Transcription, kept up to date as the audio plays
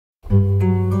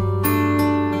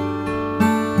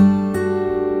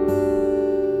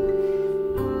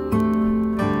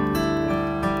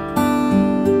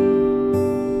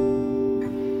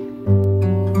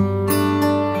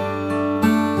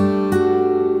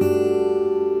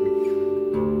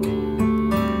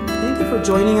for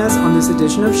joining us on this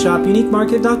edition of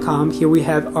shopuniquemarket.com. Here we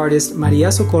have artist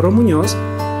Maria Socorro Munoz,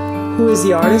 who is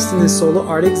the artist in the solo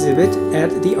art exhibit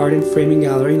at the Art and Framing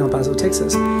Gallery in El Paso,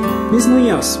 Texas. Ms.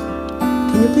 Munoz,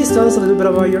 can you please tell us a little bit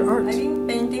about your art? I've been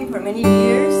painting for many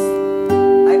years.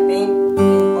 I paint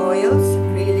in oils,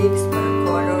 acrylics,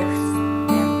 watercolors,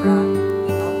 tempera,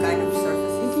 all kind of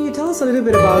surfaces. Can you tell us a little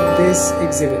bit about this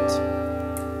exhibit?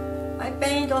 I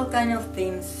paint all kind of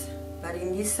themes, but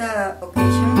in this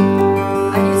occasion,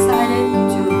 I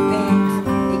decided to